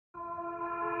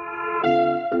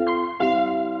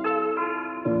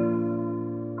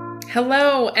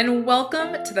Hello, and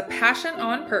welcome to the Passion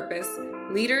on Purpose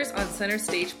Leaders on Center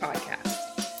Stage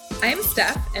podcast. I am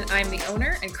Steph, and I'm the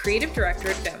owner and creative director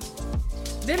at VIM.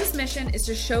 VIM's mission is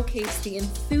to showcase the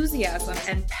enthusiasm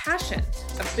and passion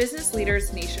of business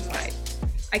leaders nationwide.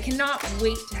 I cannot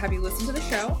wait to have you listen to the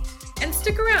show, and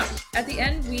stick around. At the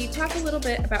end, we talk a little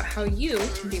bit about how you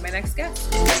can be my next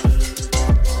guest.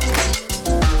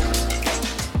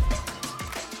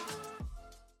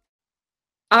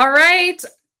 All right.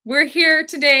 We're here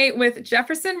today with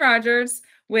Jefferson Rogers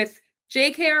with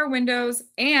JKR Windows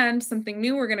and something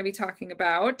new we're going to be talking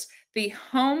about, the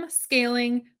Home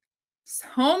Services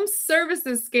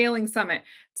Scaling Summit.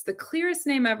 It's the clearest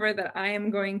name ever that I am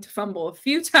going to fumble a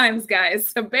few times, guys,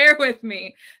 so bear with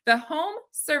me. The Home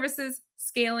Services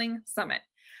Scaling Summit.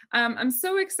 I'm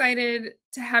so excited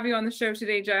to have you on the show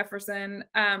today, Jefferson.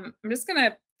 I'm just going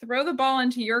to throw the ball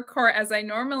into your court as I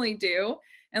normally do,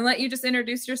 and let you just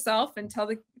introduce yourself and tell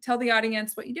the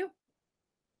audience what you do.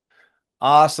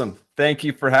 Awesome. Thank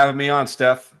you for having me on,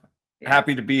 Steph. Yeah.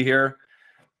 Happy to be here.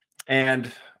 And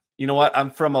you know what?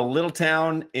 I'm from a little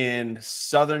town in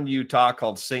southern Utah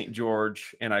called St.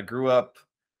 George, and I grew up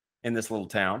in this little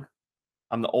town.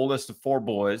 I'm the oldest of four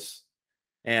boys,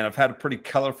 and I've had a pretty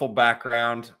colorful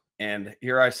background. And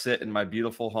here I sit in my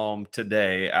beautiful home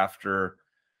today after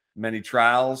many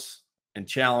trials and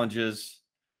challenges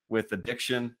with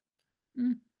addiction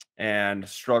and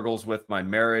struggles with my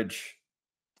marriage.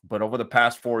 But over the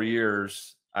past 4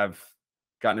 years, I've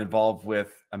gotten involved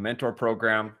with a mentor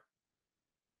program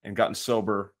and gotten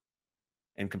sober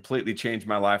and completely changed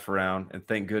my life around. And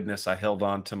thank goodness I held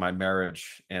on to my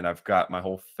marriage, and I've got my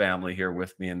whole family here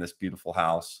with me in this beautiful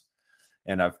house.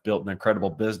 And I've built an incredible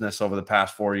business over the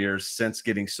past 4 years since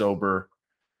getting sober.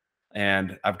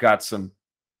 And I've got some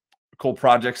cool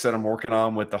projects that I'm working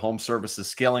on with the Home Services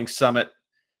Scaling Summit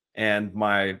and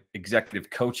my executive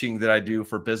coaching that I do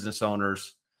for business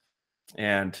owners.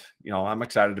 And, I'm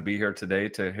excited to be here today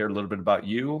to hear a little bit about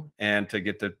you and to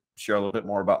get to share a little bit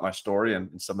more about my story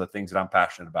and some of the things that I'm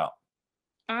passionate about.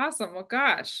 Awesome. Well,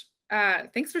 gosh,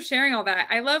 thanks for sharing all that.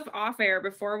 I love off air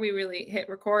before we really hit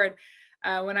record.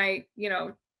 When I,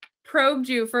 probed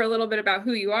you for a little bit about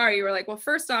who you are, you were like, well,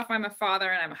 first off, I'm a father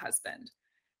and I'm a husband.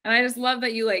 And I just love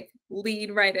that you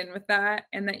lead right in with that,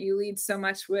 and that you lead so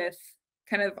much with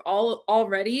kind of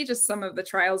already just some of the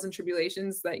trials and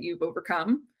tribulations that you've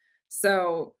overcome.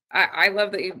 So I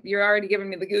love that you're already giving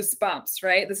me the goosebumps,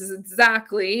 right? This is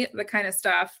exactly the kind of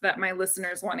stuff that my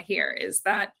listeners want to hear, is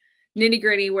that nitty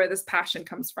gritty where this passion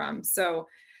comes from. So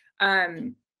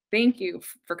thank you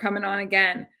for coming on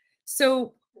again.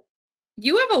 So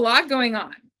you have a lot going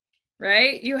on,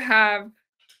 right? You have,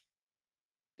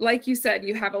 like you said,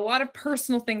 you have a lot of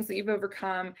personal things that you've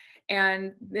overcome.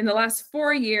 And in the last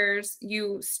 4 years,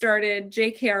 you started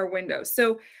JKR Windows.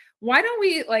 So why don't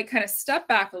we kind of step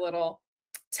back a little?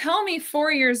 Tell me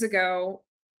 4 years ago,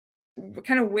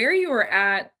 kind of where you were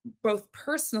at both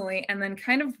personally, and then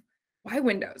kind of why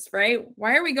Windows, right?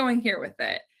 Why are we going here with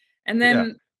it? And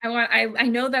then I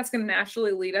know that's going to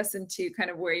naturally lead us into kind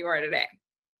of where you are today.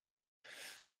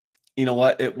 You know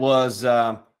what? It was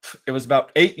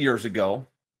about 8 years ago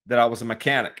that I was a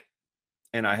mechanic,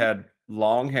 and I had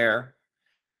long hair,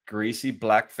 greasy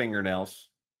black fingernails,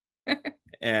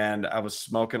 and I was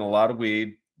smoking a lot of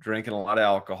weed, drinking a lot of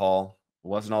alcohol.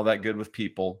 Wasn't all that good with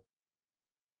people,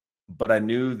 but I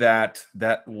knew that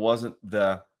wasn't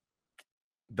the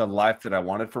life that I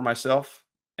wanted for myself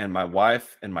and my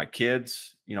wife and my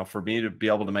kids. For me to be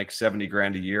able to make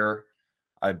 $70,000 a year,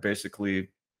 I basically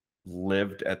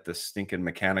lived at the stinking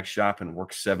mechanic shop and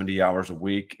worked 70 hours a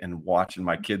week, and watching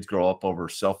my kids grow up over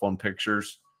cell phone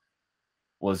pictures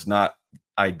was not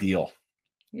ideal.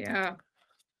 Yeah.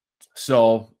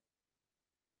 So,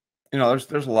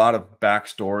 there's a lot of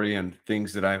backstory and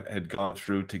things that I had gone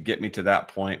through to get me to that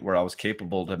point where I was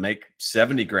capable to make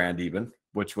 $70,000 even,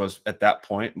 which was at that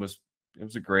point it was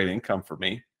a great income for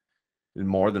me, and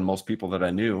more than most people that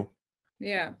I knew.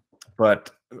 Yeah.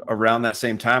 But around that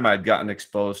same time, I'd gotten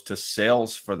exposed to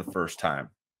sales for the first time,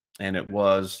 and it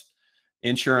was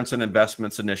insurance and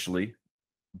investments initially,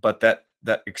 but that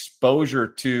exposure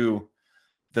to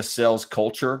the sales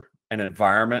culture and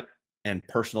environment and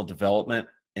personal development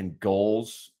and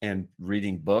goals and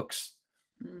reading books.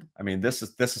 I mean, this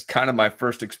is kind of my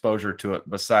first exposure to it,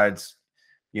 besides,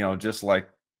 just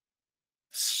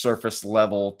surface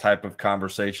level type of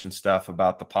conversation stuff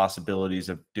about the possibilities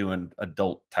of doing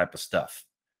adult type of stuff.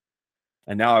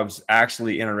 And now I was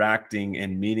actually interacting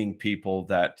and meeting people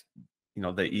that,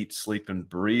 they eat, sleep, and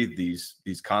breathe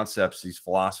these concepts, these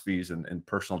philosophies, and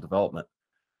personal development.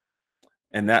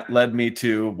 And that led me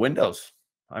to Windows.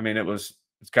 I mean, it's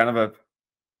kind of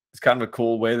it's kind of a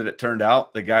cool way that it turned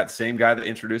out. The same guy that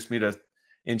introduced me to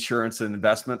insurance and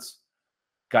investments,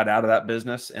 got out of that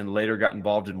business and later got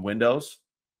involved in Windows,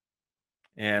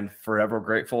 and forever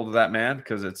grateful to that man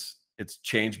because it's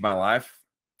changed my life.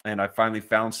 And I finally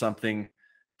found something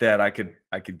that I could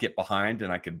get behind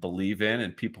and I could believe in,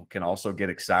 and people can also get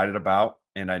excited about.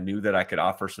 And I knew that I could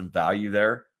offer some value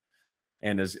there.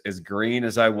 And as green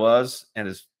as I was, and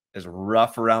as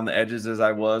rough around the edges as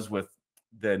I was with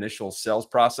the initial sales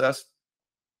process,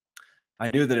 I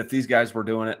knew that if these guys were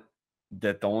doing it,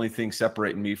 that the only thing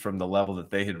separating me from the level that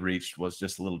they had reached was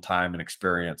just a little time and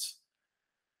experience.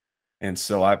 And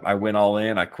so I went all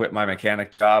in. I quit my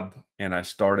mechanic job and I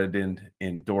started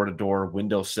in door-to-door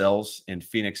window sales in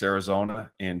Phoenix,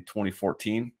 Arizona in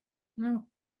 2014. Oh,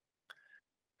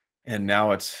 And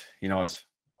now it's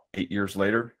 8 years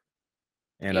later,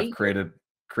 and I've 8 years.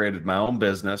 created my own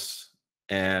business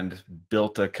and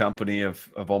built a company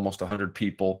of almost 100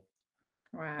 people.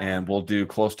 Wow. And we'll do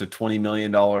close to $20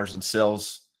 million in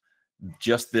sales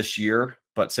just this year.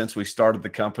 But since we started the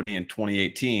company in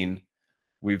 2018,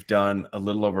 we've done a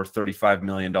little over $35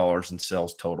 million in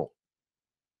sales total.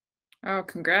 Oh,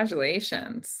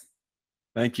 congratulations.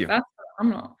 Thank you. That's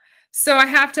phenomenal. So I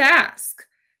have to ask,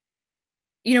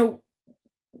 you know,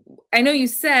 I know you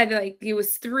said like it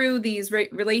was through these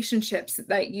relationships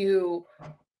that you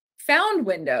found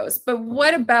Windows, but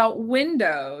what about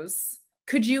Windows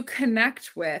could you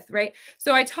connect with, right?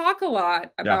 So I talk a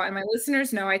lot Yeah. about, and my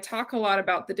listeners know I talk a lot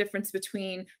about the difference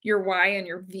between your why and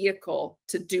your vehicle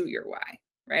to do your why,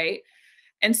 right?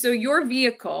 And so your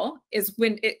vehicle is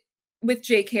with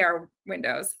JKR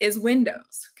Windows is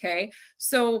Windows, okay?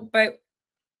 So, but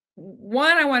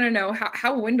one, I want to know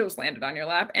how Windows landed on your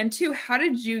lap, and two, how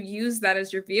did you use that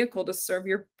as your vehicle to serve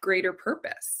your greater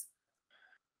purpose?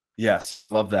 Yes.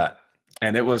 Love that.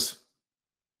 And it was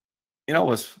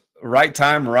right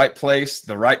time, right place,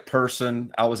 the right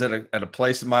person. I was at a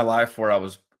place in my life where I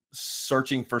was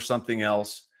searching for something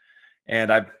else.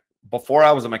 And before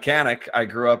I was a mechanic, I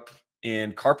grew up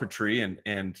in carpentry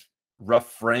and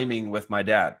rough framing with my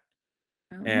dad.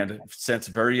 Oh, And since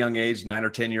a very young age, 9 or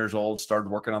 10 years old, started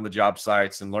working on the job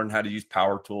sites and learned how to use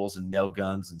power tools and nail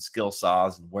guns and skill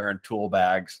saws and wearing tool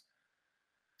bags.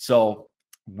 So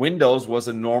Windows was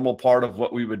a normal part of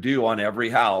what we would do on every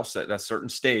house. At a certain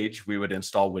stage, we would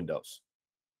install Windows.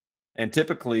 And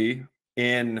typically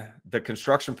in the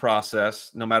construction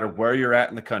process, no matter where you're at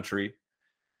in the country,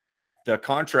 the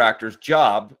contractor's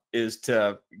job is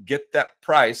to get that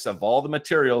price of all the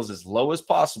materials as low as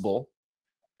possible,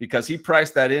 because he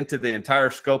priced that into the entire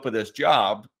scope of this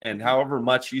job. And however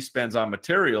much he spends on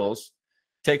materials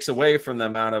takes away from the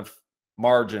amount of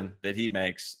margin that he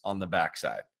makes on the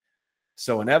backside.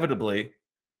 So inevitably,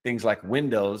 things like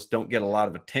Windows don't get a lot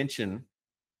of attention,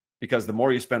 because the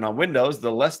more you spend on Windows,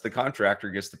 the less the contractor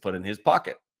gets to put in his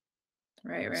pocket.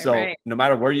 right. No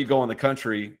matter where you go in the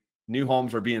country, new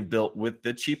homes are being built with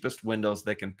the cheapest windows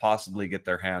they can possibly get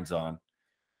their hands on.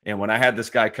 And when I had this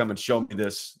guy come and show me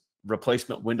this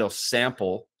replacement window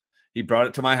sample, he brought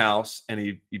it to my house and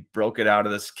he broke it out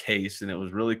of this case, and it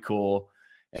was really cool.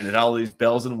 And it had all these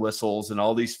bells and whistles and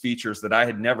all these features that I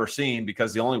had never seen,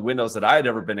 because the only windows that I had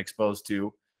ever been exposed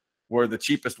to were the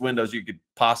cheapest windows you could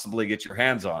possibly get your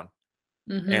hands on.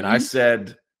 And I Mm-hmm.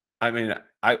 said,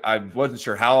 I wasn't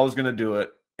sure how I was going to do it,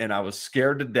 and I was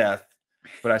scared to death.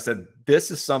 But I said,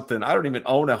 this is something, I don't even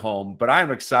own a home, but I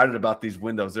am excited about these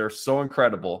windows. They're so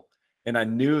incredible. And I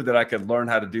knew that I could learn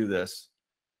how to do this.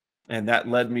 And that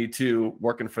led me to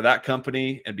working for that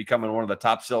company and becoming one of the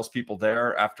top salespeople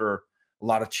there after a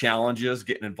lot of challenges,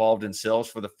 getting involved in sales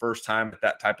for the first time at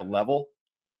that type of level.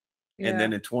 And Yeah.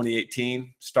 then in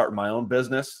 2018, starting my own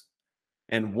business.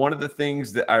 And one of the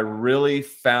things that I really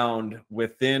found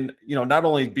within, not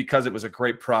only because it was a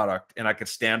great product and I could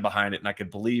stand behind it and I could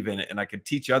believe in it and I could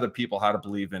teach other people how to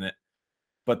believe in it,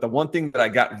 but the one thing that I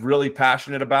got really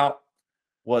passionate about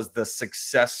was the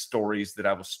success stories that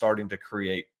I was starting to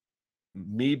create.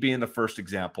 Me being the first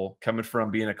example, coming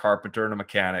from being a carpenter and a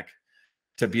mechanic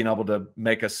to being able to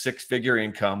make a six-figure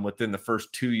income within the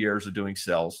first 2 years of doing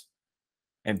sales,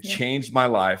 and Yeah. changed my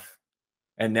life.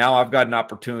 And now I've got an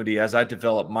opportunity, as I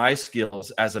develop my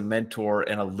skills as a mentor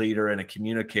and a leader and a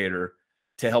communicator,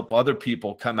 to help other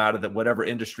people come out of whatever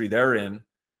industry they're in,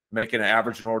 make an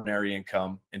average and ordinary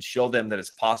income, and show them that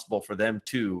it's possible for them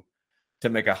too to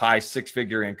make a high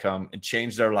six-figure income and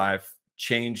change their life,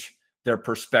 change their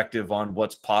perspective on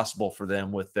what's possible for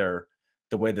them with the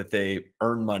way that they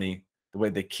earn money, the way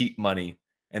they keep money,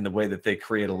 and the way that they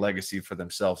create a legacy for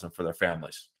themselves and for their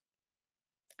families.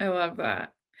 I love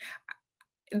that.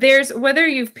 There's, whether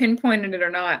you've pinpointed it or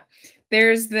not,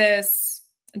 there's this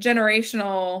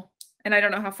generational, and I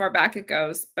don't know how far back it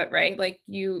goes, but right, like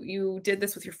you did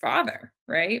this with your father,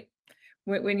 right?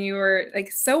 When you were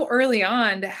like so early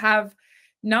on to have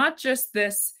not just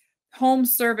this home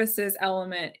services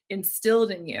element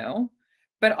instilled in you,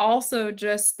 but also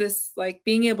just this like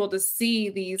being able to see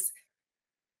these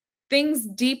things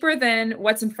deeper than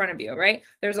what's in front of you, right?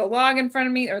 There's a log in front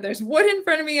of me, or there's wood in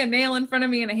front of me, a nail in front of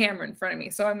me, and a hammer in front of me.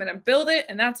 So I'm going to build it,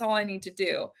 and that's all I need to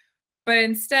do. But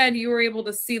instead, you were able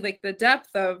to see like the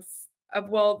depth of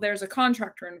well, there's a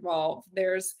contractor involved.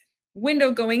 There's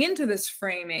window going into this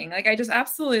framing. Like I just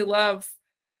absolutely love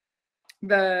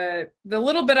the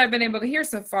little bit I've been able to hear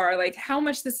so far, like how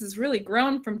much this has really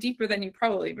grown from deeper than you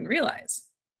probably even realize.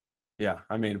 Yeah.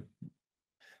 I mean,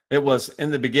 it was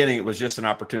in the beginning, it was just an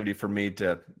opportunity for me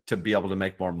to be able to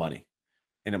make more money.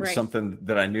 And it was Right. something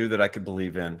that I knew that I could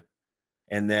believe in.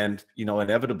 And then,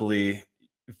 inevitably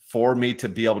for me to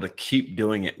be able to keep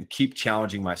doing it and keep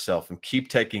challenging myself and keep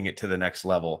taking it to the next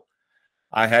level,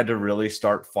 I had to really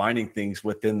start finding things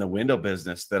within the window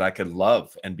business that I could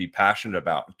love and be passionate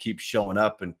about and keep showing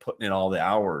up and putting in all the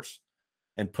hours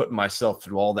and putting myself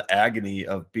through all the agony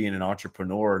of being an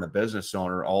entrepreneur and a business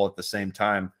owner all at the same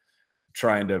time,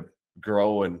 trying to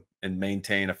grow and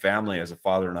maintain a family as a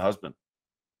father and a husband.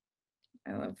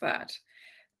 I love that.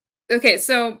 Okay,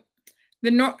 so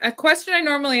a question I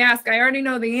normally ask, I already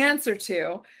know the answer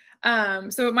to.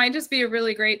 So it might just be a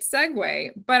really great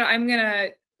segue, but I'm gonna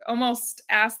almost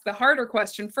ask the harder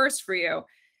question first for you.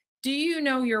 Do you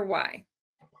know your why?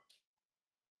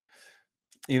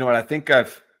 You know what? I think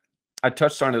I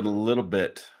touched on it a little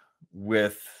bit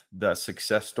with the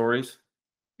success stories,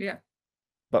 Yeah.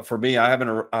 but for me, I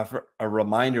have a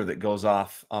reminder that goes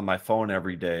off on my phone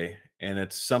every day, and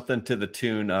it's something to the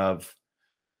tune of,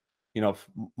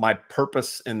 my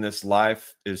purpose in this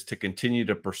life is to continue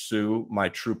to pursue my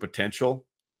true potential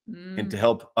and to Mm,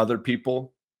 help other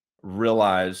people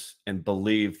realize and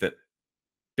believe that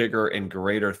bigger and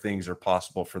greater things are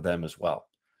possible for them as well.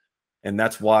 And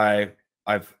that's why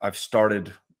I've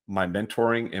started my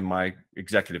mentoring and my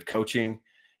executive coaching.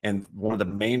 And one of the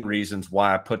main reasons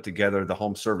why I put together the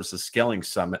Home Services Scaling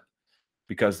Summit,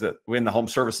 because in the home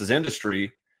services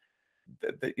industry,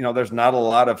 there's not a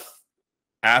lot of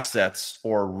assets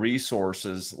or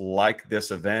resources like this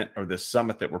event or this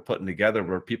summit that we're putting together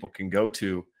where people can go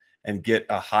to and get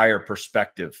a higher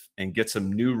perspective and get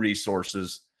some new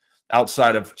resources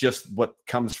outside of just what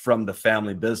comes from the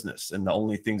family business and the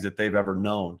only things that they've ever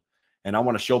known. And I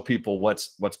want to show people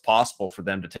what's possible for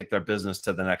them to take their business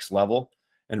to the next level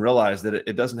and realize that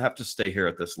it doesn't have to stay here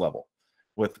at this level.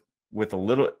 With a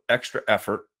little extra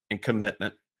effort and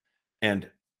commitment and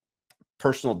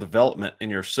personal development in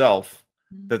yourself,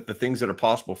 mm. that the things that are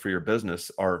possible for your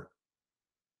business are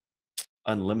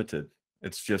unlimited.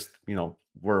 It's just,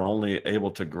 we're only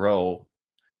able to grow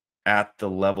at the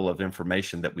level of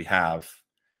information that we have.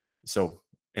 So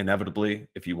inevitably,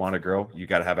 if you want to grow, you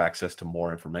got to have access to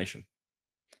more information.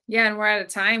 Yeah, and we're at a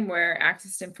time where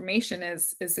access to information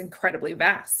is incredibly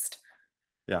vast.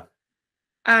 Yeah.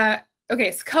 Uh,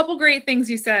 okay, so a couple great things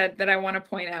you said that I want to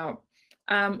point out.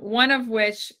 One of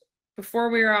which, before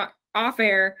we were off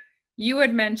air, you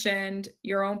had mentioned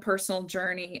your own personal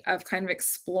journey of kind of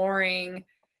exploring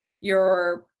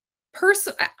your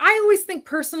person. I always think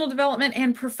personal development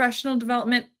and professional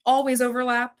development always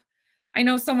overlap. I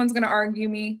know someone's going to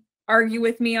argue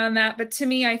with me on that, but to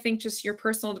me, I think just your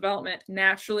personal development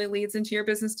naturally leads into your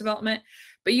business development.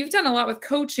 But you've done a lot with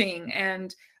coaching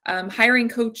and hiring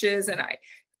coaches, and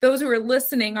those who are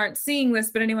listening aren't seeing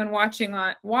this, but anyone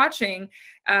watching,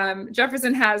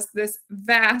 Jefferson has this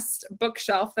vast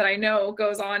bookshelf that I know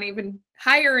goes on even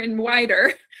higher and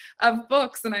wider of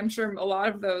books, and I'm sure a lot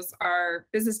of those are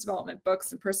business development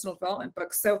books and personal development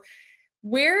books. So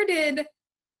where did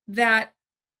that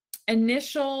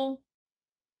initial,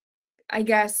 I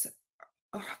guess,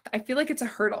 I feel like it's a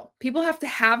hurdle. People have to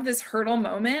have this hurdle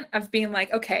moment of being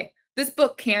like, okay, this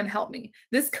book can help me.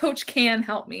 This coach can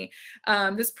help me.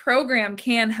 This program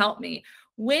can help me.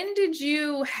 When did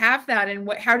you have that, and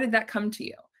how did that come to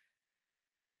you?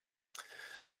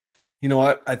 You know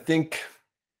what? I think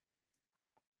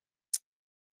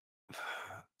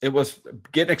it was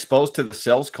getting exposed to the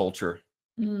sales culture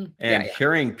Yeah, and yeah.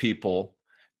 hearing people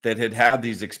that had had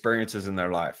these experiences in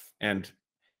their life. And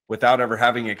without ever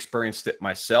having experienced it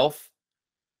myself,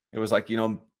 it was like,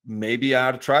 maybe I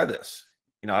ought to try this.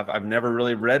 I've never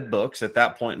really read books at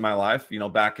that point in my life,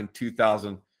 back in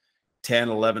 2010,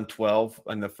 11, 12,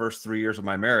 in the first 3 years of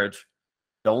my marriage.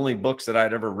 The only books that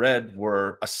I'd ever read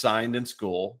were assigned in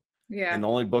school. Yeah. And the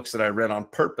only books that I read on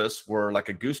purpose were like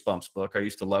a Goosebumps book. I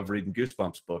used to love reading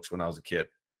Goosebumps books when I was a kid.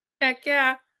 Heck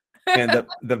yeah. And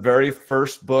the very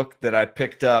first book that I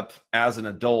picked up as an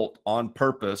adult on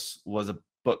purpose was a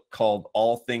book called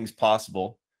All Things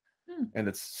Possible. And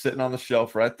it's sitting on the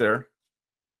shelf right there.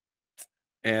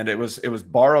 And it was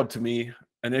borrowed to me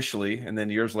initially, and then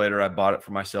years later I bought it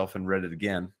for myself and read it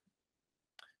again.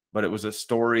 But it was a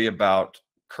story about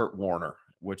Kurt Warner,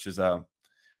 which is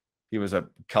he was a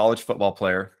college football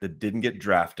player that didn't get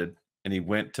drafted, and he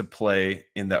went to play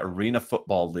in the Arena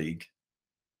Football League.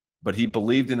 But he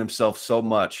believed in himself so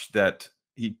much that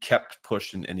he kept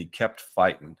pushing and he kept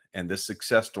fighting. And this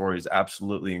success story is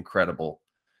absolutely incredible.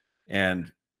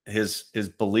 And his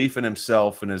belief in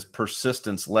himself and his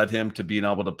persistence led him to being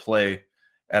able to play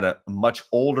at a much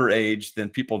older age than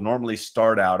people normally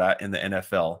start out at in the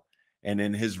NFL. And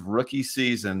in his rookie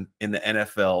season in the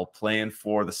NFL, playing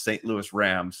for the St. Louis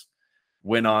Rams,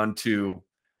 went on to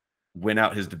win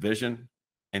out his division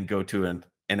and go to an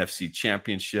NFC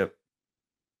championship.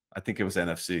 I think it was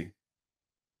NFC.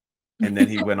 And then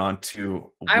he went on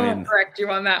to win. I won't correct you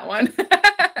on that one.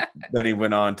 Then he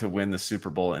went on to win the Super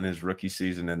Bowl in his rookie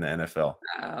season in the NFL.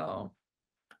 Oh.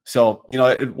 So,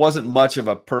 it wasn't much of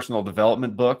a personal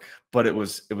development book, but it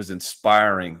was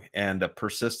inspiring, and the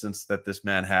persistence that this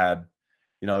man had,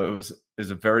 it was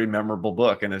a very memorable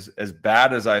book. And as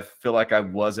bad as I feel like I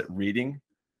was at reading,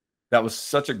 that was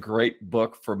such a great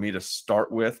book for me to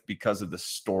start with because of the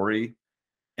story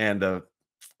and the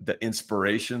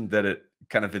inspiration that it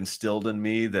kind of instilled in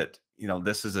me, that,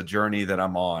 this is a journey that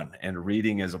I'm on, and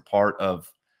reading is a part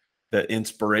of the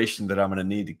inspiration that I'm going to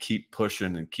need to keep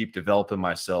pushing and keep developing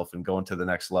myself and going to the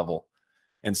next level.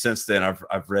 And since then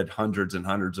I've read hundreds and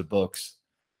hundreds of books,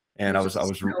 and I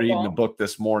was reading a book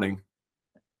this morning,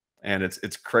 and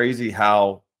it's crazy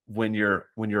how when you're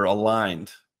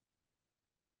aligned,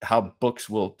 how books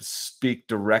will speak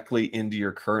directly into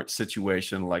your current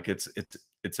situation. Like it's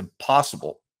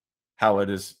impossible how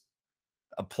it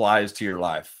applies to your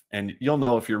life. And you'll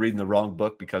know if you're reading the wrong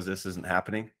book because this isn't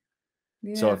happening.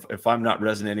 Yeah. So if I'm not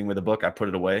resonating with a book, I put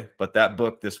it away. But that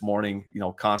book this morning,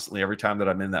 constantly, every time that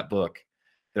I'm in that book,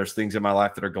 there's things in my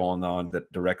life that are going on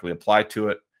that directly apply to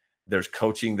it. There's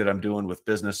coaching that I'm doing with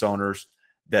business owners,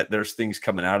 that there's things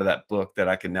coming out of that book that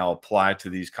I can now apply to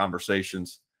these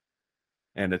conversations.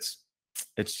 And it's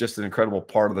just an incredible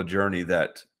part of the journey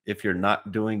that if you're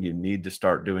not doing, you need to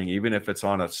start doing, even if it's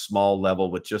on a small level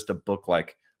with just a book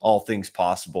like All Things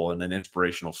Possible and an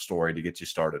inspirational story to get you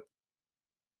started.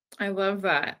 I love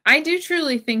that. I do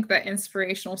truly think that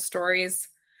inspirational stories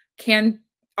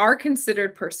are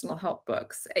considered personal help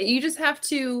books. You just have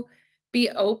to be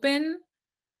open,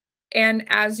 and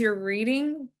as you're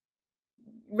reading,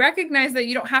 recognize that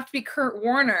you don't have to be Kurt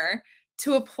Warner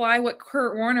to apply what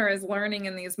Kurt Warner is learning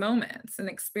in these moments and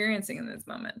experiencing in these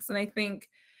moments. And I think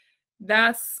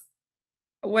that's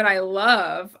what I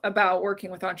love about working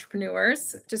with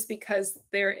entrepreneurs, just because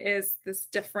there is this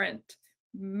different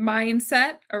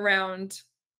mindset around,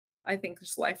 I think,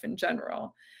 just life in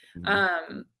general.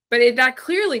 Mm-hmm. But that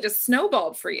clearly just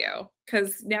snowballed for you,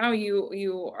 because now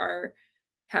you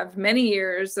have many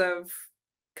years of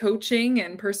coaching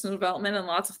and personal development and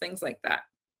lots of things like that.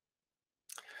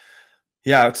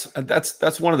 Yeah,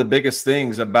 that's one of the biggest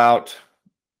things about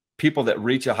people that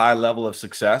reach a high level of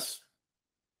success.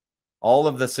 All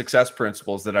of the success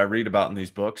principles that I read about in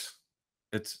these books,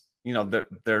 it's,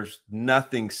 there's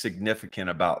nothing significant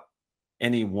about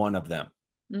any one of them.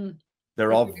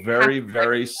 They're all very,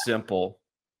 very simple.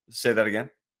 Say that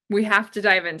again. We have to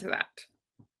dive into that.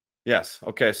 Yes.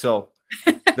 Okay. So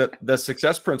the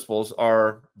success principles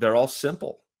they're all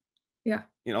simple. Yeah.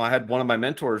 I had one of my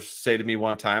mentors say to me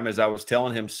one time, as I was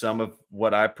telling him some of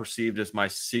what I perceived as my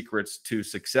secrets to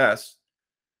success.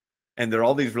 And they're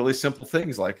all these really simple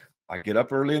things. Like, I get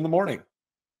up early in the morning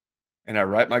and I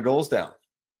write my goals down,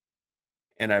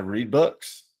 and I read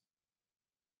books,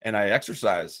 and I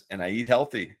exercise, and I eat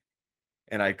healthy,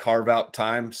 and I carve out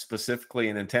time specifically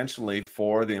and intentionally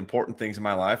for the important things in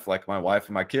my life, like my wife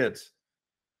and my kids.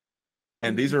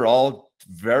 And these are all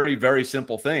very, very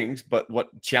simple things, but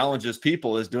what challenges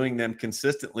people is doing them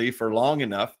consistently for long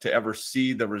enough to ever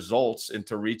see the results and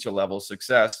to reach a level of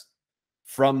success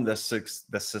from the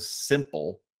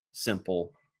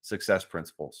simple success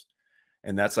principles.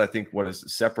 And that's, I think, what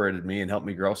has separated me and helped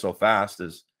me grow so fast,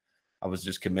 is I was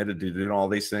just committed to doing all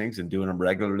these things and doing them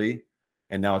regularly.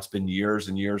 And now it's been years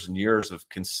and years and years of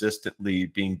consistently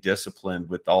being disciplined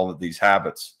with all of these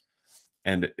habits.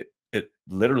 And it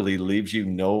literally leaves you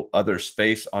no other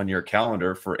space on your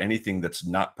calendar for anything that's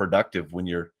not productive, when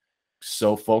you're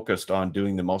so focused on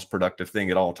doing the most productive thing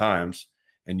at all times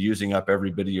and using up every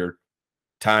bit of your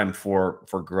time for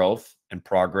growth and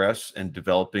progress and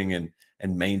developing and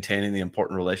maintaining the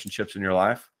important relationships in your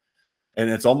life. And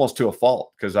it's almost to a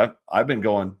fault because I've been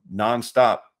going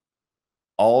nonstop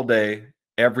all day,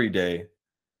 every day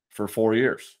for 4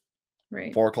 years,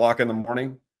 Right. 4 o'clock in the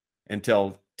morning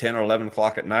until 10 or 11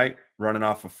 o'clock at night, running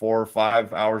off of 4 or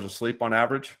 5 hours of sleep on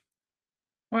average.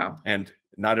 Wow. And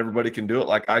not everybody can do it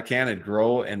like I can and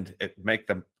grow and make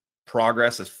the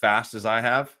progress as fast as I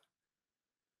have.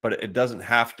 But it doesn't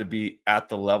have to be at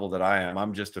the level that I am.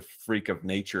 I'm just a freak of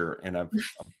nature, and I'm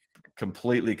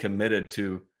completely committed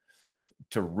to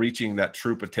reaching that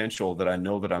true potential that I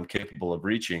know that I'm capable of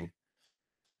reaching.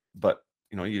 But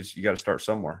you got to start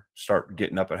somewhere. Start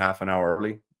getting up at half an hour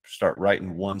early. Start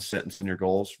writing one sentence in your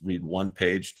goals. Read one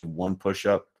page, do one push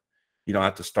up. You don't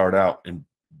have to start out and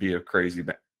be a crazy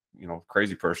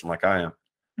person like I am.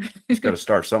 Just got to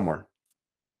start somewhere.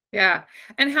 Yeah.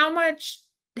 And how much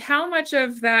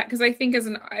of that, because I think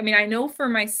I know for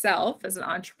myself as an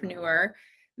entrepreneur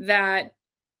that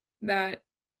that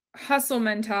hustle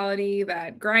mentality,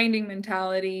 that grinding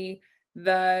mentality,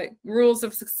 the rules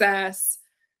of success,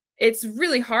 it's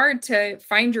really hard to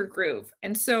find your groove.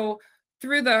 And so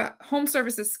through the Home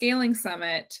Services Scaling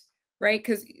Summit, right?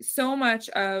 Because so much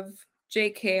of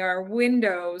JKR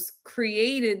Windows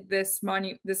created this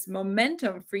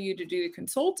momentum for you to do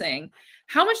consulting.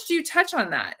 How much do you touch on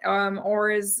that? Or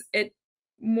is it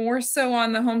more so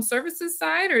on the home services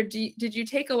side, or did you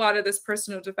take a lot of this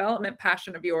personal development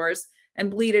passion of yours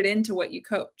and bleed it into what you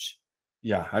coach?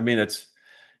 Yeah, I mean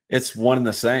it's one and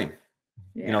the same.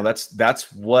 Yeah.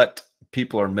 That's what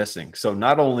people are missing. So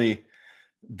not only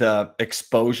the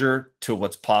exposure to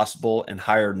what's possible and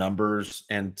higher numbers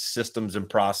and systems and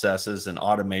processes and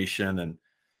automation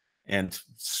and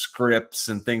scripts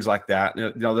and things like that.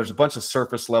 There's a bunch of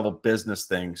surface level business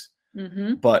things,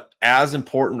 Mm-hmm. but as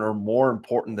important or more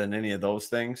important than any of those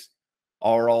things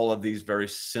are all of these very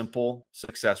simple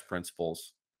success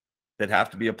principles that have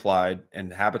to be applied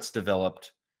and habits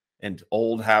developed and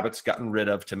old habits gotten rid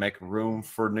of to make room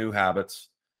for new habits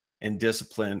and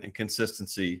discipline and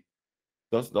consistency.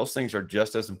 Those things are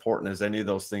just as important as any of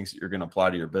those things that you're going to apply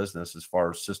to your business as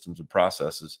far as systems and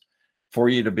processes for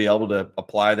you to be able to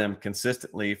apply them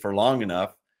consistently for long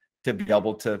enough to be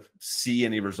able to see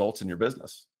any results in your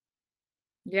business.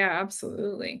 Yeah,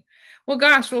 absolutely. Well,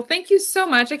 gosh, well, thank you so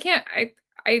much. I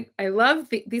love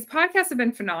these podcasts have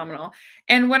been phenomenal.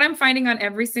 And what I'm finding on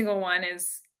every single one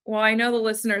is, well, I know the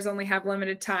listeners only have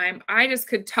limited time. I just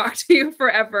could talk to you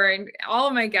forever. And all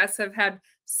of my guests have had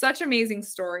such amazing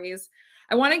stories.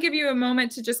 I want to give you a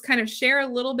moment to just kind of share a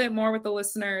little bit more with the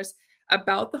listeners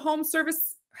about the Home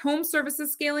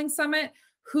Services Scaling Summit.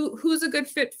 Who's a good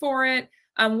fit for it?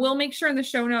 We'll make sure in the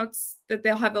show notes that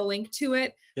they'll have a link to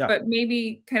it, Yeah, but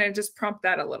maybe kind of just prompt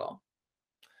that a little.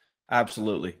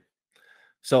 absolutely.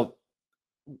 So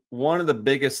one of the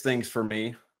biggest things for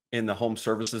me in the home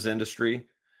services industry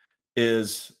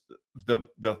is the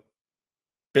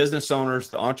business owners,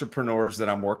 the entrepreneurs that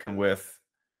I'm working with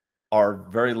are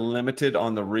very limited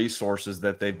on the resources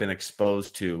that they've been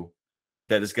exposed to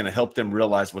that is going to help them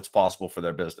realize what's possible for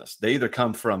their business. They either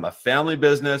come from a family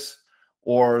business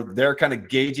or they're kind of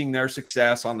gauging their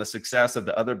success on the success of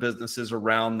the other businesses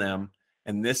around them.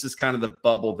 And this is kind of the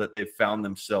bubble that they've found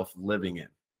themselves living in.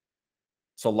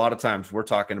 So a lot of times we're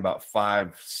talking about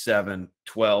 5, 7,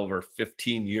 12, or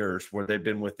 15 years where they've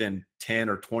been within 10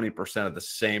 or 20% of the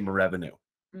same revenue.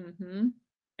 Mm-hmm.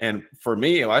 And for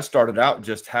me, I started out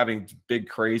just having big,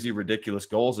 crazy, ridiculous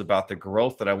goals about the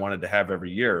growth that I wanted to have every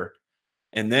year.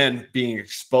 And then being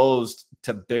exposed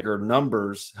to bigger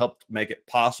numbers helped make it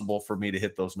possible for me to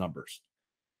hit those numbers.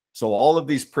 So all of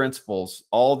these principles,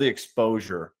 all the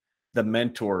exposure, the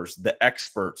mentors, the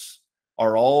experts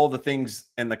are all the things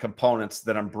and the components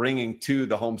that I'm bringing to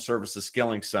the Home Services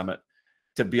Scaling Summit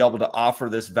to be able to offer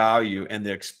this value and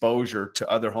the exposure to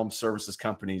other home services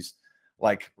companies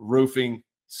like roofing,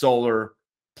 solar,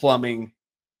 plumbing,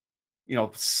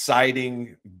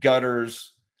 siding,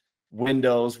 gutters,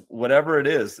 windows, whatever it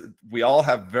is. We all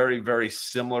have very, very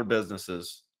similar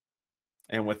businesses.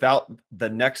 And without the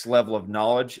next level of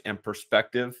knowledge and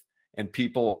perspective and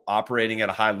people operating at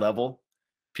a high level,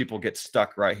 people get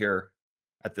stuck right here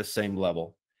at the same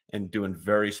level and doing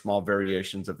very small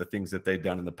variations of the things that they've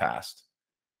done in the past.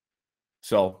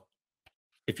 So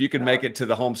if you can make it to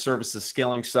the Home Services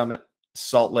Scaling Summit,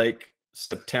 Salt Lake,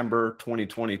 September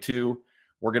 2022,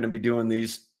 we're going to be doing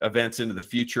these events into the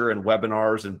future and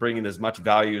webinars and bringing as much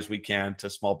value as we can to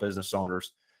small business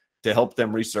owners to help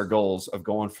them reach their goals of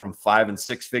going from 5 and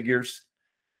 6 figures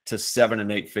to 7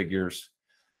 and 8 figures.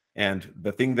 And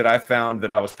the thing that I found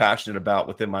that I was passionate about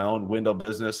within my own window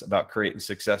business about creating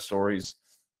success stories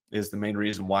is the main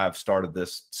reason why I've started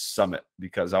this summit,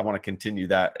 because I want to continue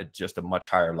that at just a much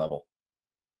higher level.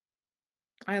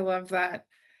 I love that.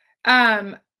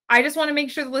 I just want to make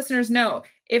sure the listeners know,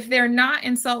 if they're not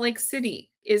in Salt Lake City,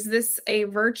 is this a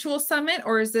virtual summit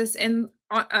or is this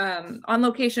on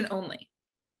location only?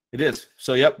 It is.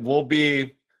 So, yep, we'll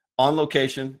be on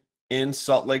location in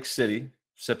Salt Lake City,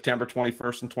 September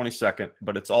 21st and 22nd,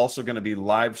 but it's also going to be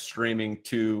live streaming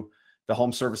to the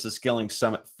Home Services Skilling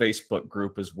Summit Facebook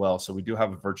group as well. So we do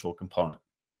have a virtual component.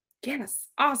 Yes.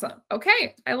 Awesome.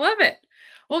 Okay. I love it.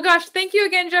 Well, gosh, thank you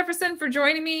again, Jefferson, for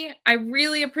joining me. I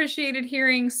really appreciated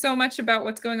hearing so much about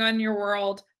what's going on in your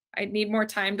world. I need more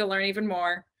time to learn even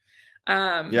more.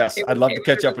 Yes, I'd love to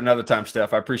catch up another time,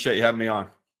 Steph. I appreciate you having me on.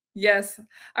 Yes.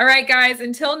 All right, guys,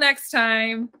 until next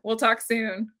time, we'll talk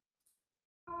soon.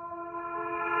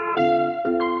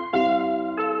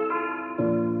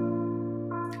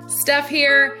 Steph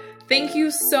here. Thank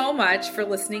you so much for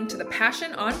listening to the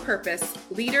Passion on Purpose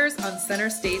Leaders on Center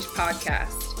Stage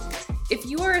podcast. If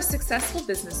you are a successful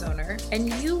business owner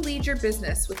and you lead your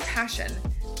business with passion,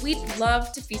 we'd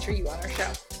love to feature you on our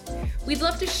show. We'd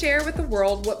love to share with the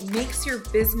world what makes your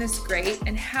business great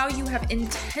and how you have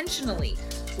intentionally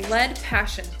led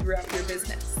passion throughout your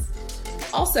business.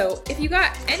 Also, if you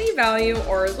got any value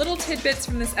or little tidbits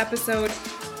from this episode,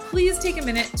 please take a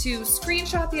minute to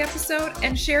screenshot the episode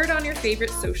and share it on your favorite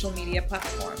social media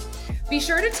platform. Be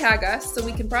sure to tag us so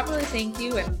we can properly thank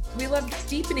you, and we love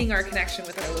deepening our connection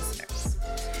with our listeners.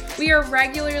 We are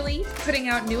regularly putting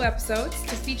out new episodes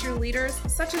to feature leaders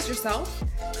such as yourself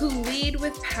who lead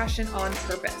with passion on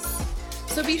purpose.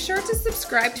 So be sure to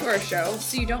subscribe to our show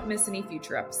so you don't miss any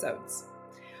future episodes.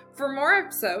 For more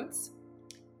episodes,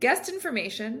 guest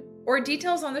information, or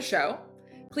details on the show,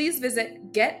 please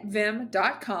visit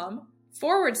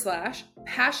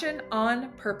getvim.com/passion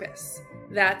on purpose.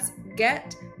 That's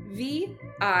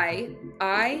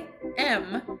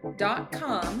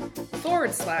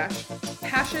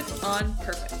getvim.com/passion on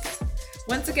purpose.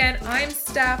 Once again, I'm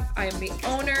Steph. I am the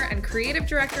owner and creative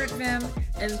director at Vim,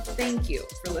 and thank you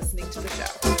for listening to the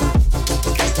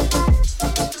show.